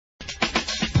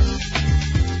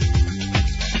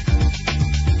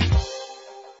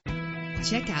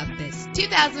Check out this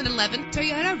 2011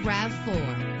 Toyota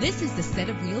RAV4. This is the set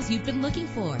of wheels you've been looking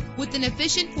for, with an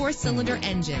efficient 4-cylinder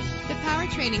engine. The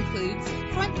powertrain includes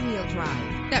front-wheel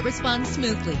drive that responds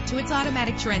smoothly to its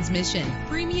automatic transmission.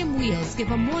 Premium wheels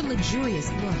give a more luxurious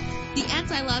look. The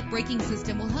anti-lock braking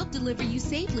system will help deliver you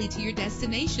safely to your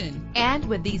destination. And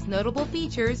with these notable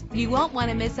features, you won't want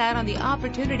to miss out on the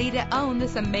opportunity to own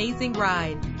this amazing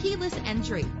ride. Keyless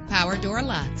entry, power door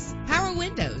locks, power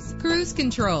windows, cruise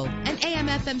control, an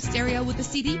AM/FM stereo with a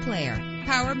CD player,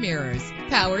 power mirrors,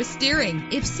 power steering.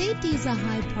 If safety is a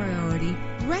high priority,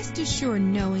 rest assured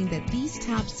knowing that these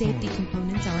top safety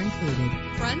components are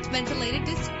included: front ventilated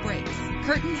disc brakes,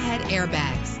 curtain head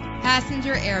airbags,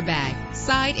 passenger airbag,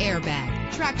 side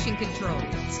airbag, traction control,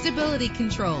 stability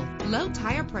control, low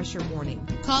tire pressure warning.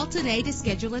 Call today to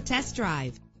schedule a test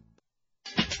drive.